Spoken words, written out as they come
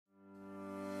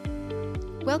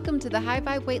Welcome to the High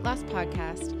Vibe Weight Loss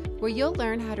Podcast, where you'll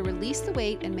learn how to release the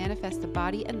weight and manifest the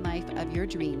body and life of your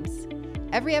dreams.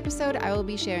 Every episode, I will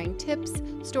be sharing tips,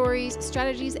 stories,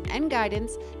 strategies, and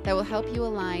guidance that will help you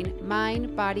align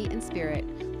mind, body, and spirit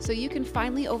so you can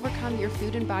finally overcome your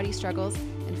food and body struggles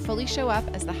and fully show up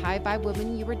as the high vibe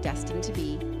woman you were destined to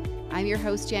be. I'm your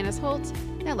host, Janice Holt.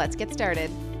 Now let's get started.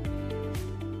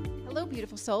 Hello,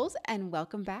 beautiful souls, and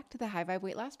welcome back to the High Vibe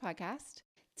Weight Loss Podcast.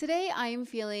 Today, I am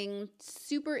feeling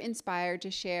super inspired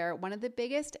to share one of the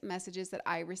biggest messages that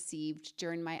I received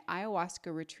during my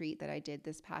ayahuasca retreat that I did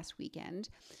this past weekend,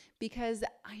 because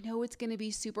I know it's going to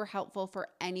be super helpful for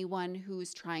anyone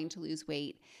who's trying to lose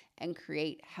weight and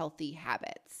create healthy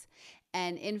habits.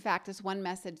 And in fact, this one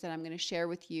message that I'm going to share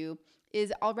with you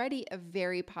is already a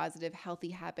very positive, healthy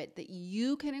habit that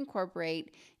you can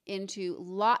incorporate into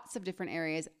lots of different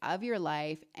areas of your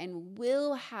life and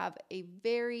will have a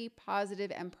very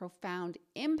positive and profound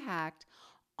impact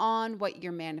on what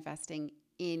you're manifesting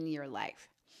in your life.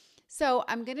 So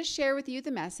I'm going to share with you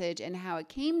the message and how it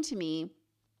came to me.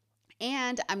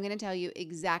 And I'm going to tell you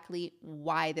exactly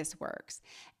why this works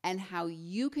and how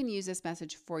you can use this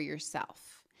message for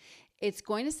yourself. It's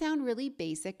going to sound really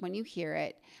basic when you hear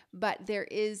it, but there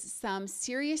is some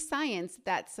serious science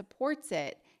that supports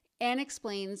it and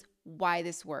explains why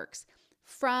this works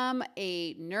from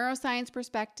a neuroscience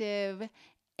perspective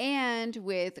and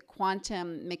with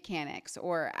quantum mechanics,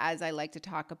 or as I like to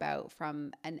talk about,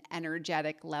 from an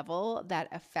energetic level that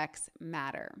affects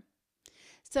matter.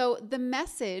 So the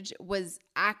message was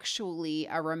actually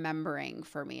a remembering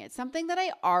for me. It's something that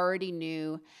I already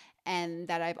knew and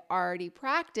that I've already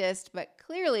practiced, but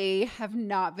clearly have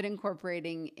not been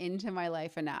incorporating into my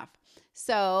life enough.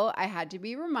 So I had to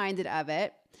be reminded of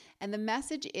it. And the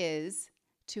message is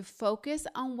to focus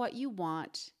on what you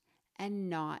want and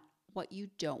not what you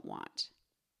don't want.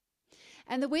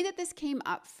 And the way that this came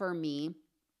up for me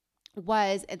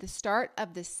was at the start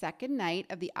of the second night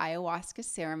of the ayahuasca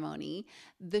ceremony.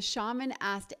 The shaman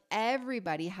asked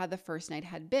everybody how the first night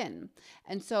had been.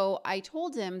 And so I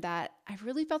told him that I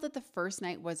really felt that the first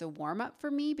night was a warm-up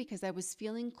for me because I was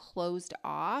feeling closed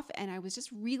off and I was just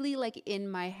really like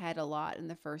in my head a lot in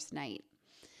the first night.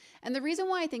 And the reason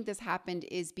why I think this happened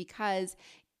is because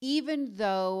even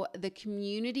though the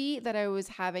community that I was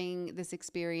having this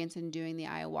experience and doing the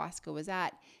ayahuasca was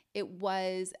at, it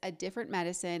was a different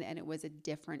medicine and it was a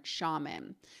different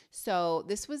shaman. So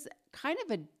this was kind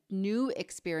of a new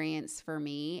experience for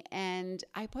me, and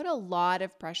I put a lot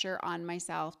of pressure on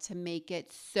myself to make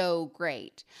it so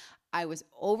great. I was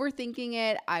overthinking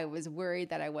it. I was worried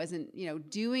that I wasn't,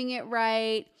 doing it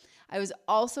right. I was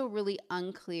also really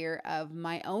unclear of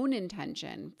my own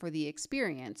intention for the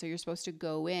experience. So you're supposed to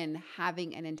go in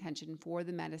having an intention for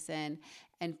the medicine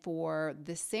and for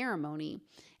the ceremony.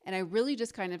 And I really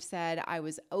just kind of said I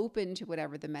was open to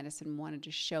whatever the medicine wanted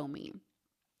to show me,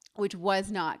 which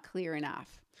was not clear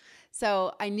enough.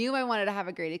 So I knew I wanted to have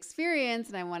a great experience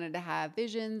and I wanted to have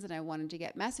visions and I wanted to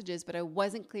get messages, but I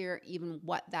wasn't clear even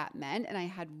what that meant. And I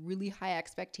had really high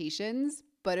expectations,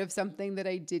 but of something that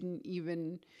I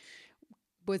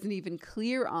wasn't even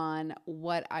clear on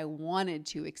what I wanted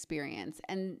to experience.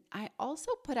 And I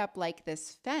also put up like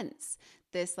this fence,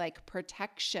 this like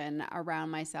protection around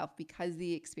myself because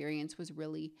the experience was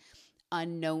really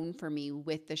unknown for me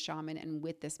with the shaman and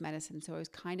with this medicine. So I was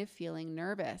kind of feeling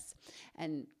nervous.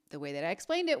 And the way that I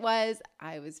explained it was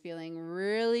I was feeling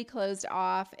really closed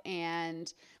off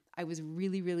and I was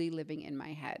really, really living in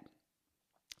my head.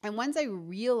 And once I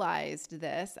realized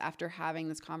this after having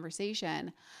this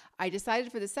conversation, I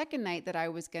decided for the second night that I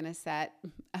was going to set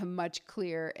a much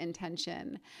clearer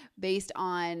intention based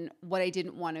on what I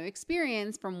didn't want to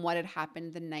experience from what had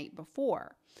happened the night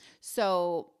before.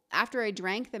 So after I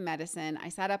drank the medicine, I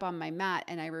sat up on my mat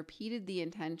and I repeated the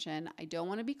intention. I don't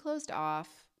want to be closed off.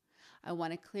 I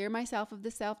want to clear myself of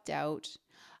the self-doubt.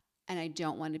 And I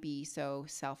don't want to be so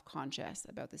self-conscious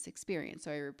about this experience.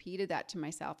 So I repeated that to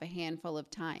myself a handful of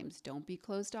times. Don't be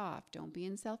closed off. Don't be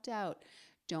in self-doubt.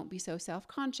 Don't be so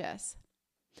self-conscious.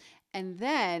 And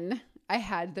then I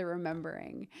had the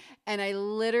remembering. And I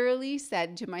literally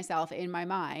said to myself in my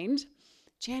mind,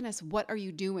 Janice, what are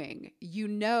you doing? You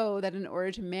know that in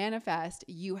order to manifest,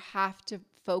 you have to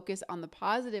focus on the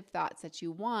positive thoughts that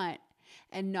you want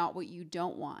and not what you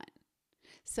don't want.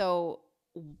 So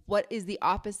what is the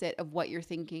opposite of what you're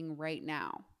thinking right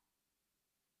now?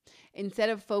 Instead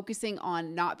of focusing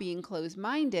on not being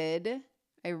closed-minded,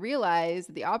 I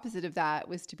realized the opposite of that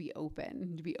was to be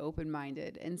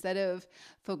open-minded. Instead of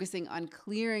focusing on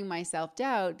clearing my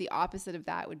self-doubt, the opposite of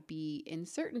that would be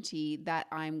uncertainty that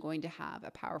I'm going to have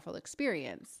a powerful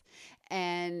experience.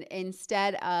 And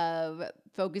instead of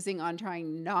focusing on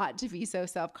trying not to be so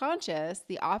self-conscious,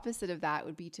 the opposite of that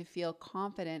would be to feel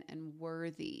confident and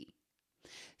worthy.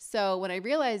 So when I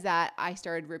realized that, I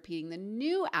started repeating the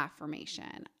new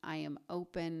affirmation. I am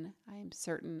open, I am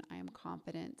certain, I am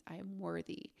confident, I am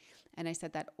worthy. And I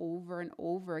said that over and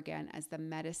over again as the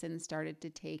medicine started to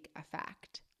take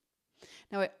effect.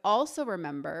 Now, I also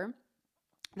remember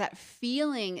that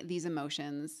feeling these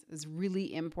emotions is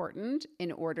really important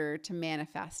in order to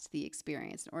manifest the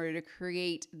experience, in order to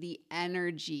create the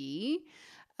energy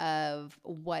of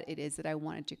what it is that I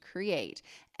wanted to create.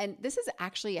 And this is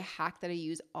actually a hack that I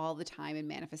use all the time in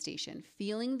manifestation,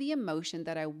 feeling the emotion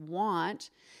that I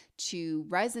want to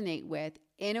resonate with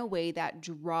in a way that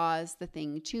draws the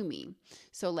thing to me.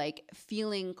 So like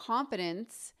feeling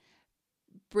confidence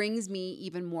brings me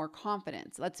even more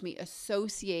confidence, lets me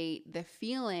associate the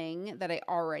feeling that I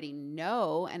already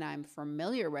know and I'm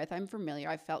familiar with.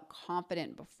 I felt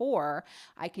confident before.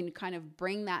 I can kind of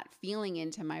bring that feeling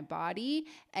into my body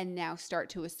and now start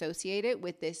to associate it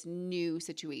with this new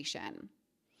situation.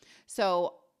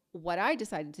 So what I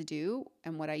decided to do,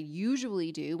 and what I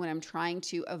usually do when I'm trying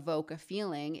to evoke a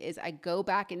feeling, is I go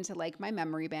back into like my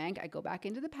memory bank. I go back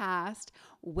into the past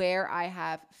where I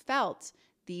have felt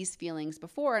these feelings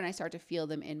before, and I start to feel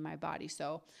them in my body.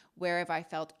 So where have I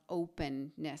felt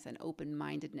openness and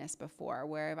open-mindedness before?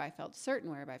 Where have I felt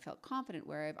certain? Where have I felt confident?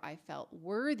 Where have I felt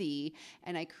worthy?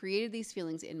 And I created these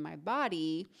feelings in my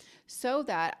body so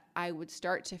that I would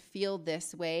start to feel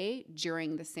this way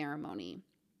during the ceremony.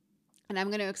 And I'm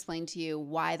going to explain to you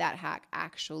why that hack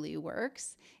actually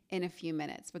works in a few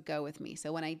minutes, but go with me.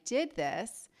 So when I did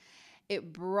this,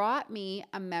 it brought me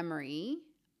a memory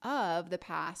of the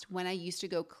past when I used to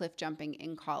go cliff jumping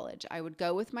in college. I would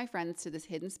go with my friends to this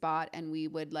hidden spot and we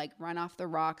would like run off the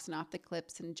rocks and off the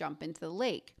cliffs and jump into the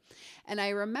lake. And I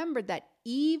remembered that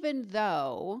even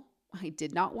though I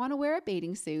did not want to wear a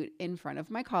bathing suit in front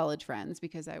of my college friends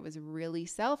because I was really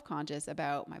self-conscious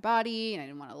about my body and I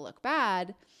didn't want to look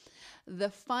bad,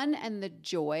 the fun and the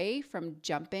joy from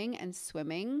jumping and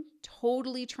swimming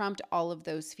totally trumped all of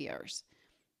those fears.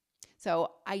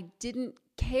 So I didn't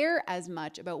care as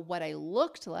much about what I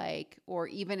looked like, or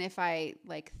even if I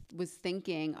like was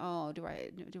thinking, oh, do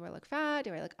I look fat?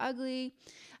 Do I look ugly?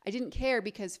 I didn't care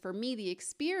because for me, the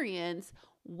experience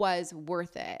was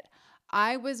worth it.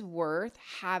 I was worth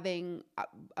having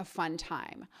a fun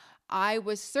time. I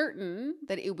was certain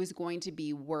that it was going to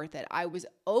be worth it. I was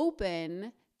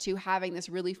open to having this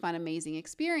really fun, amazing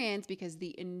experience because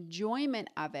the enjoyment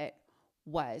of it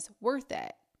was worth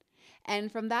it.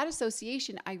 And from that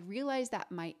association, I realized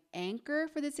that my anchor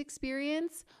for this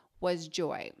experience was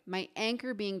joy. My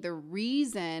anchor being the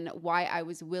reason why I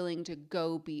was willing to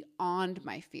go beyond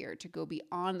my fear, to go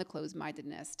beyond the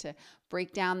closed-mindedness, to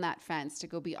break down that fence, to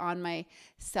go beyond my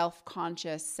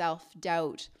self-conscious,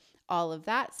 self-doubt, all of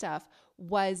that stuff,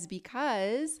 was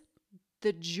because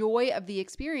the joy of the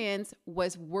experience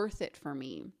was worth it for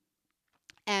me.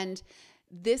 And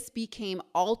this became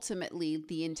ultimately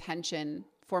the intention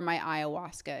for my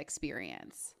ayahuasca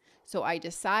experience. So I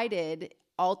decided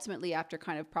ultimately, after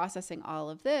kind of processing all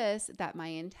of this, that my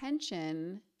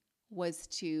intention was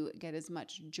to get as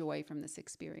much joy from this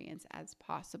experience as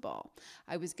possible.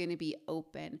 I was going to be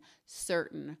open,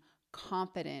 certain,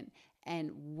 confident,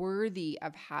 and worthy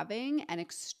of having an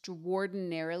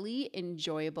extraordinarily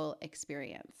enjoyable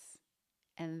experience.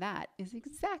 And that is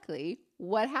exactly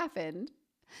what happened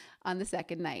on the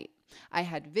second night. I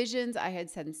had visions, I had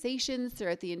sensations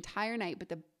throughout the entire night, but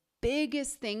the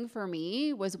biggest thing for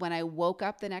me was when I woke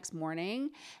up the next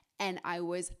morning and I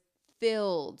was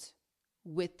filled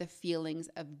with the feelings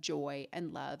of joy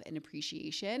and love and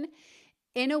appreciation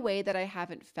in a way that I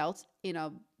haven't felt in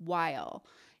a while,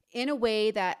 in a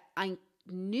way that I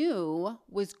knew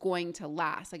was going to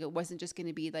last. Like it wasn't just going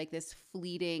to be like this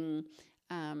fleeting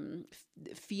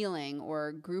feeling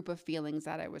or group of feelings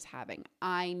that I was having.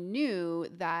 I knew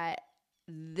that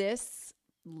this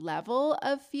level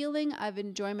of feeling of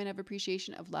enjoyment, of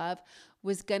appreciation, of love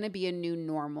was going to be a new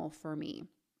normal for me.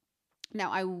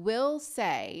 Now, I will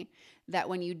say that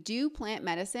when you do plant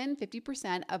medicine,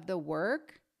 50% of the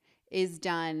work is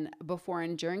done before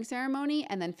and during ceremony,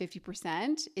 and then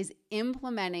 50% is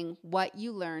implementing what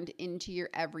you learned into your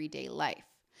everyday life.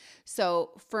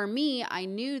 So for me, I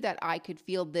knew that I could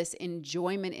feel this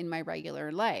enjoyment in my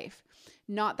regular life.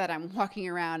 Not that I'm walking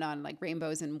around on like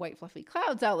rainbows and white fluffy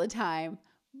clouds all the time,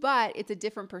 But it's a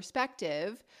different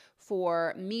perspective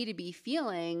for me to be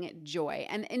feeling joy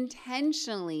and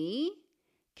intentionally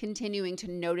continuing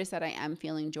to notice that I am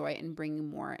feeling joy and bringing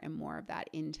more and more of that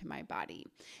into my body.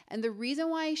 And the reason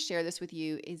why I share this with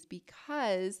you is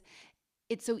because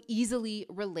it so easily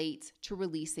relates to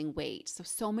releasing weight.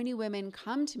 So many women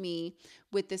come to me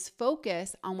with this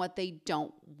focus on what they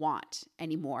don't want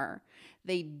anymore.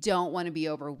 They don't want to be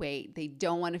overweight. They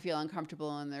don't want to feel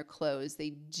uncomfortable in their clothes.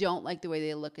 They don't like the way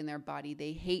they look in their body.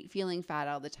 They hate feeling fat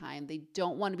all the time. They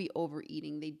don't want to be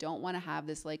overeating. They don't want to have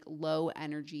this like low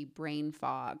energy brain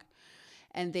fog.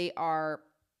 And they are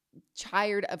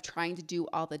tired of trying to do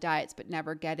all the diets but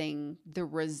never getting the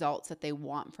results that they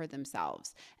want for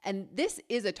themselves. And this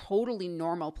is a totally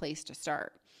normal place to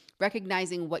start,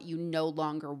 recognizing what you no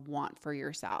longer want for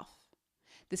yourself.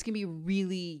 This can be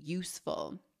really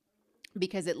useful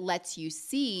because it lets you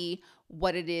see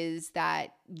what it is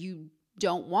that you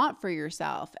don't want for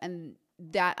yourself, and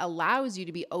that allows you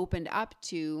to be opened up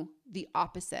to the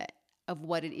opposite of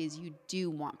what it is you do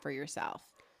want for yourself.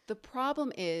 The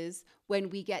problem is when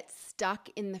we get stuck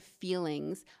in the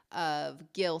feelings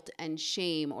of guilt and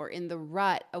shame, or in the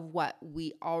rut of what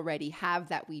we already have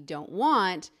that we don't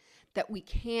want, that we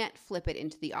can't flip it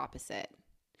into the opposite.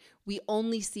 We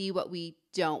only see what we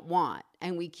don't want,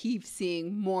 and we keep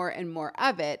seeing more and more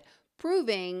of it,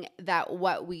 proving that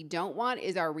what we don't want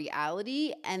is our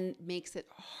reality and makes it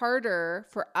harder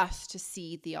for us to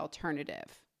see the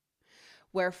alternative.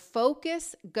 Where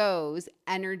focus goes,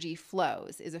 energy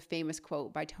flows is a famous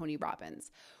quote by Tony Robbins.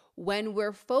 When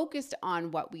we're focused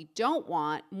on what we don't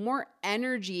want, more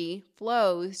energy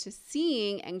flows to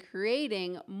seeing and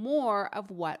creating more of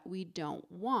what we don't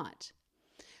want.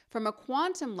 From a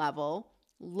quantum level,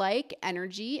 like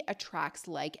energy attracts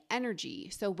like energy.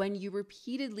 So when you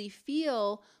repeatedly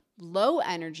feel low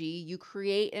energy, you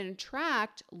create and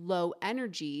attract low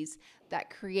energies that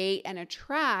create and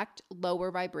attract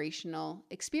lower vibrational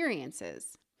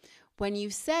experiences. When you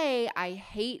say, I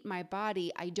hate my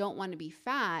body, I don't want to be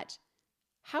fat,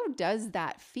 how does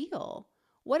that feel?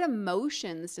 What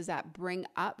emotions does that bring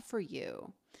up for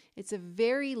you? It's a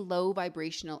very low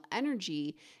vibrational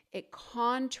energy. It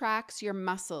contracts your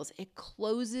muscles. It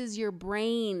closes your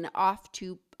brain off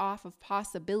of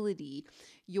possibility.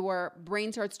 Your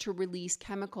brain starts to release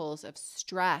chemicals of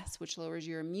stress, which lowers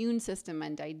your immune system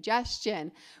and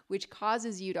digestion, which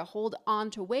causes you to hold on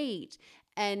to weight.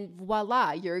 And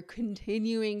voila, you're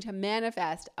continuing to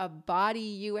manifest a body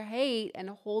you hate and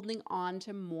holding on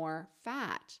to more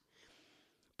fat.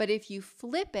 But if you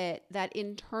flip it, that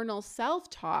internal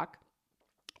self-talk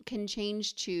can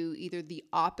change to either the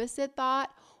opposite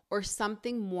thought or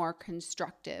something more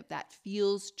constructive that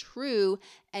feels true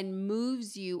and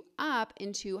moves you up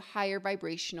into higher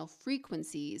vibrational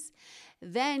frequencies.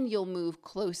 Then you'll move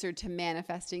closer to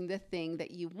manifesting the thing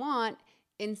that you want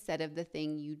instead of the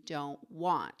thing you don't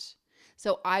want.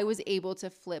 So I was able to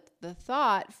flip the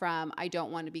thought from I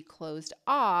don't want to be closed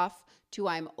off to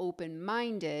I'm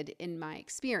open-minded in my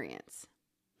experience.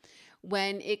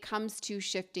 When it comes to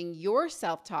shifting your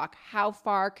self-talk, how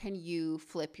far can you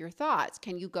flip your thoughts?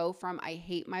 Can you go from I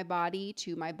hate my body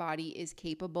to my body is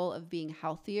capable of being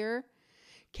healthier?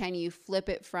 Can you flip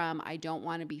it from I don't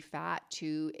want to be fat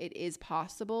to it is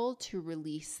possible to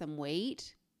release some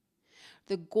weight?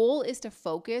 The goal is to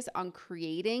focus on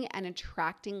creating and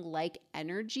attracting like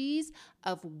energies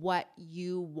of what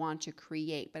you want to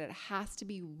create, but it has to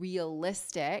be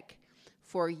realistic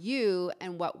for you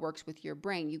and what works with your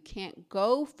brain. You can't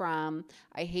go from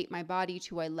I hate my body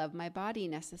to I love my body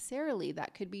necessarily.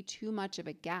 That could be too much of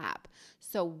a gap.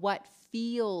 So what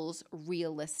feels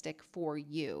realistic for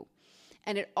you?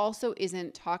 And it also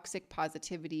isn't toxic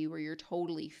positivity where you're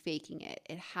totally faking it.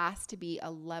 It has to be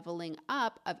a leveling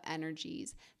up of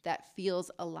energies that feels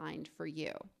aligned for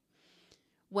you.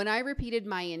 When I repeated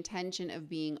my intention of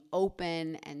being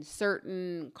open and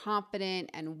certain,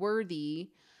 confident and worthy,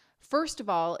 first of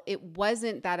all, it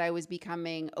wasn't that I was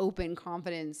becoming open,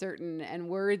 confident, certain, and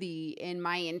worthy in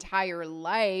my entire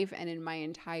life and in my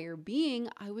entire being.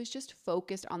 I was just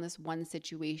focused on this one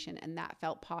situation, and that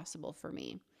felt possible for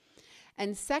me.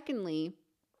 And secondly,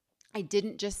 I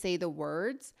didn't just say the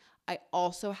words, I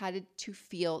also had to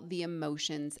feel the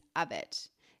emotions of it.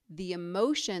 The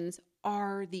emotions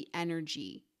are the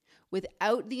energy.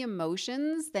 Without the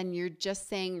emotions, then you're just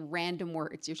saying random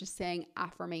words. You're just saying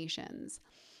affirmations.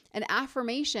 And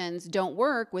affirmations don't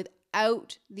work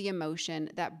without the emotion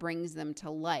that brings them to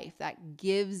life, that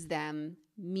gives them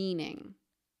meaning.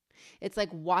 It's like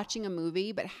watching a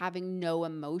movie but having no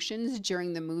emotions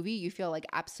during the movie. You feel like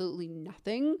absolutely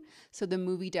nothing. So the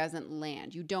movie doesn't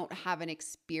land. You don't have an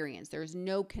experience. There's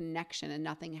no connection and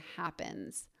nothing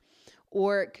happens.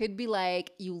 Or it could be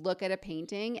like you look at a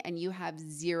painting and you have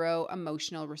zero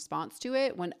emotional response to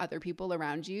it when other people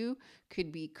around you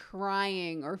could be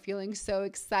crying or feeling so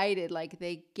excited. Like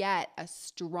they get a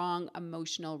strong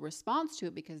emotional response to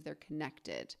it because they're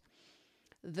connected.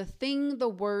 The thing, the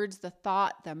words, the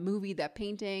thought, the movie, the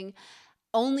painting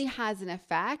only has an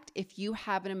effect if you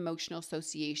have an emotional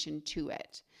association to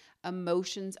it.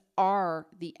 Emotions are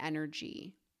the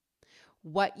energy.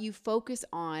 What you focus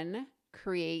on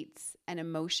creates an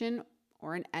emotion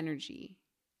or an energy.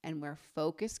 And where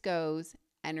focus goes,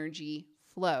 energy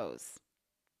flows.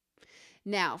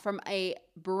 Now, from a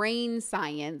brain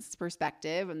science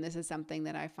perspective, and this is something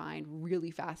that I find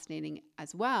really fascinating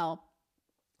as well,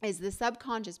 is the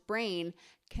subconscious brain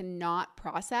cannot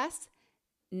process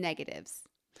negatives,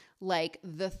 like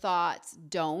the thoughts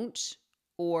don't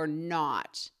or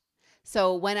not.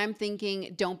 So when I'm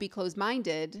thinking, don't be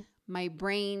closed-minded, my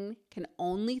brain can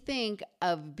only think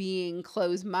of being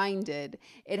closed-minded.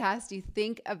 It has to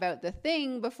think about the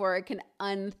thing before it can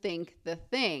unthink the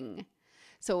thing.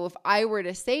 So if I were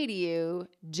to say to you,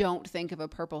 don't think of a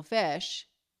purple fish,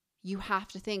 you have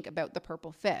to think about the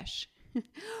purple fish.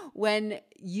 When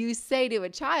you say to a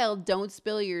child, don't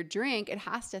spill your drink, it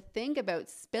has to think about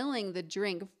spilling the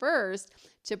drink first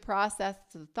to process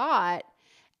the thought.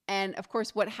 And of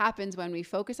course, what happens when we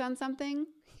focus on something?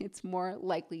 It's more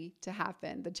likely to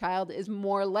happen. The child is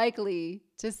more likely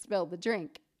to spill the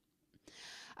drink.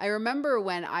 I remember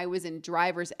when I was in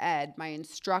driver's ed, my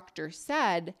instructor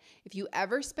said, if you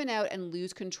ever spin out and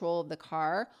lose control of the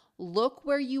car, look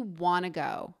where you want to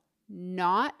go,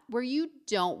 not where you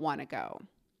don't want to go.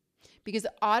 Because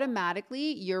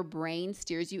automatically your brain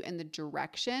steers you in the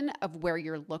direction of where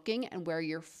you're looking and where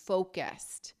you're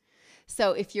focused.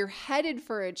 So if you're headed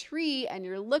for a tree and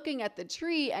you're looking at the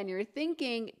tree and you're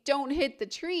thinking, don't hit the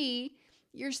tree,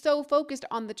 you're so focused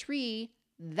on the tree,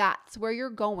 that's where you're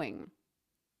going.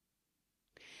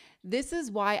 This is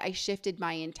why I shifted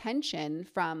my intention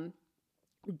from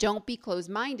don't be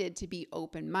closed-minded to be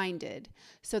open-minded,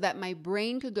 so that my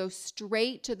brain could go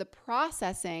straight to the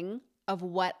processing of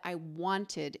what I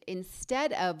wanted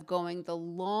instead of going the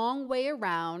long way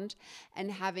around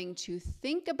and having to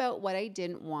think about what I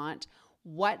didn't want,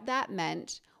 what that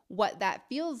meant, what that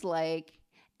feels like,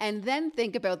 and then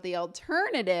think about the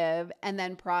alternative and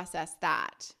then process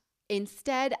that.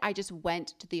 Instead, I just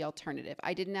went to the alternative.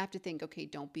 I didn't have to think, okay,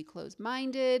 don't be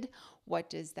closed-minded. What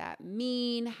does that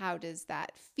mean? How does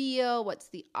that feel? What's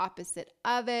the opposite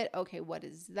of it? Okay, what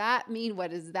does that mean?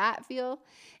 What does that feel?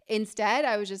 Instead,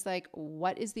 I was just like,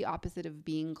 what is the opposite of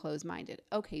being closed-minded?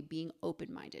 Okay, being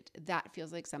open-minded. That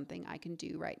feels like something I can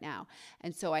do right now.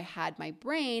 And so I had my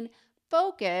brain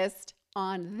focused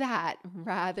on that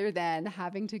rather than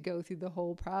having to go through the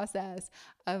whole process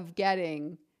of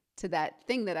getting to that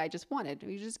thing that I just wanted.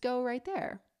 We just go right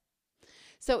there.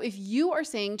 So if you are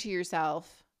saying to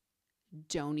yourself,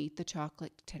 don't eat the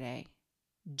chocolate today,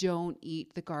 don't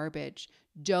eat the garbage,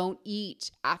 don't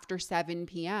eat after 7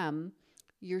 p.m.,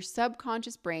 your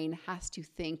subconscious brain has to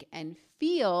think and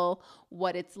feel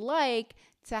what it's like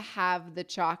to have the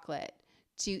chocolate,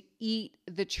 to eat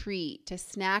the treat, to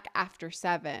snack after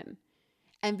 7.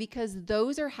 And because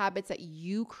those are habits that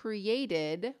you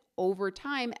created over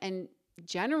time and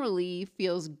generally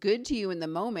feels good to you in the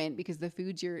moment because the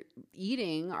foods you're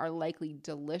eating are likely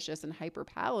delicious and hyper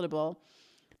palatable,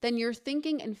 then you're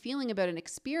thinking and feeling about an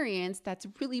experience that's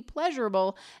really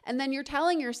pleasurable. And then you're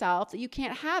telling yourself that you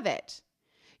can't have it.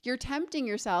 You're tempting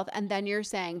yourself and then you're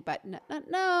saying, but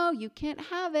no, you can't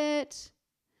have it.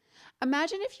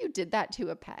 Imagine if you did that to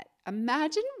a pet.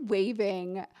 Imagine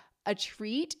waving a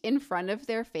treat in front of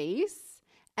their face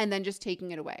and then just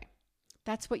taking it away.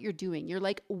 That's what you're doing. You're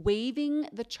like waving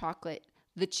the chocolate,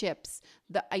 the chips,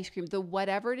 the ice cream, the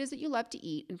whatever it is that you love to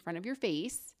eat in front of your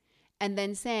face, and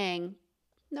then saying,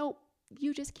 nope,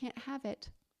 you just can't have it.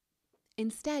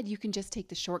 Instead, you can just take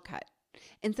the shortcut.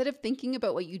 Instead of thinking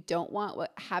about what you don't want,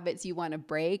 what habits you want to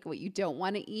break, what you don't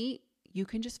want to eat, you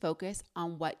can just focus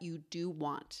on what you do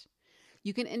want.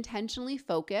 You can intentionally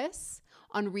focus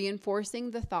on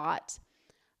reinforcing the thought,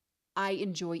 I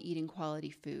enjoy eating quality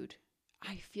food.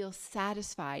 I feel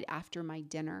satisfied after my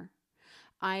dinner.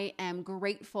 I am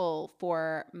grateful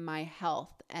for my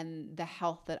health and the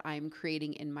health that I'm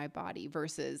creating in my body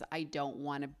versus I don't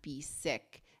want to be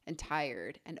sick and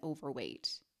tired and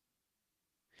overweight.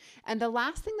 And the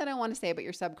last thing that I want to say about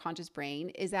your subconscious brain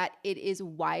is that it is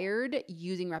wired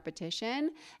using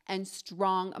repetition and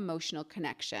strong emotional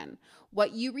connection.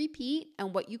 What you repeat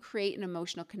and what you create an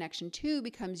emotional connection to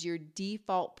becomes your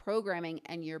default programming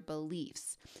and your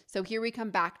beliefs. So here we come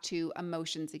back to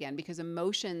emotions again, because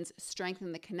emotions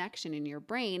strengthen the connection in your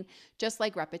brain, just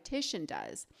like repetition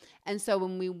does. And so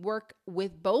when we work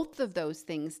with both of those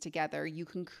things together, you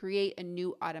can create a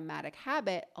new automatic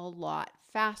habit a lot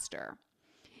faster.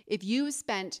 If you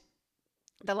spent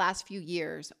the last few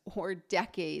years or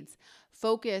decades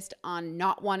focused on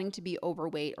not wanting to be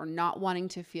overweight or not wanting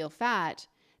to feel fat,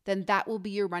 then that will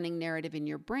be your running narrative in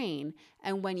your brain.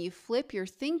 And when you flip your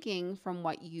thinking from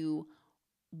what you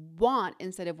want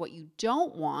instead of what you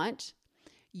don't want,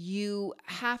 you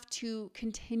have to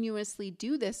continuously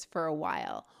do this for a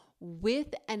while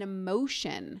with an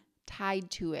emotion tied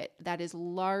to it that is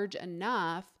large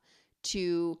enough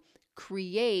to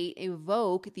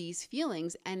evoke these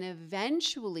feelings, and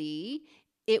eventually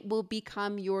it will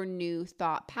become your new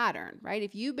thought pattern, right?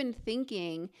 If you've been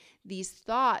thinking these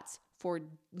thoughts for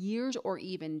years or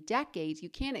even decades, you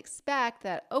can't expect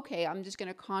that, okay, I'm just going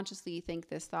to consciously think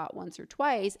this thought once or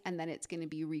twice and then it's going to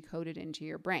be recoded into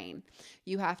your brain.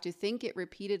 You have to think it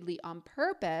repeatedly on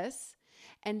purpose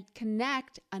and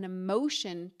connect an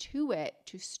emotion to it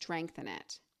to strengthen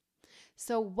it.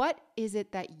 So what is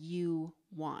it that you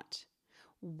want?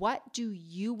 What do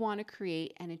you want to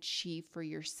create and achieve for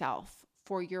yourself,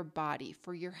 for your body,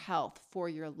 for your health, for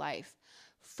your life?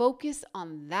 Focus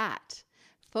on that.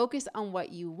 Focus on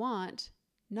what you want,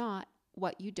 not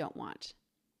what you don't want.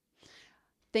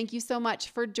 Thank you so much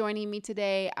for joining me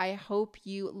today. I hope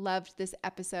you loved this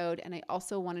episode. And I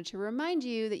also wanted to remind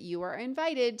you that you are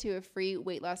invited to a free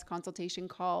weight loss consultation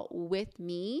call with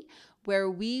me,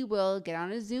 where we will get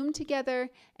on a Zoom together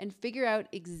and figure out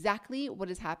exactly what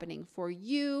is happening for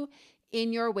you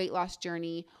in your weight loss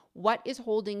journey. What is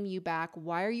holding you back?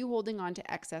 Why are you holding on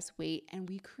to excess weight? And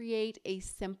we create a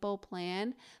simple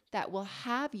plan that will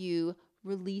have you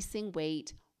releasing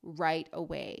weight right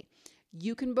away.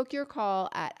 You can book your call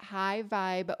at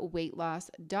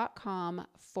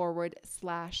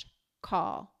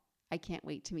highvibeweightloss.com/call. I can't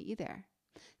wait to meet you there.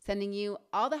 Sending you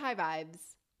all the high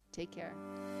vibes. Take care.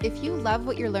 If you love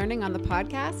what you're learning on the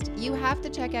podcast, you have to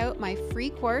check out my free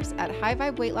course at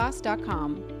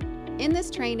highvibeweightloss.com. In this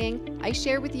training, I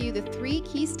share with you the 3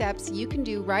 key steps you can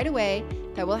do right away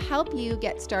that will help you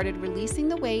get started releasing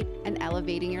the weight and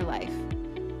elevating your life.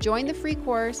 Join the free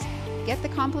course, get the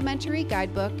complimentary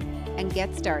guidebook, and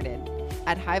get started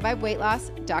at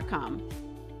highvibeweightloss.com.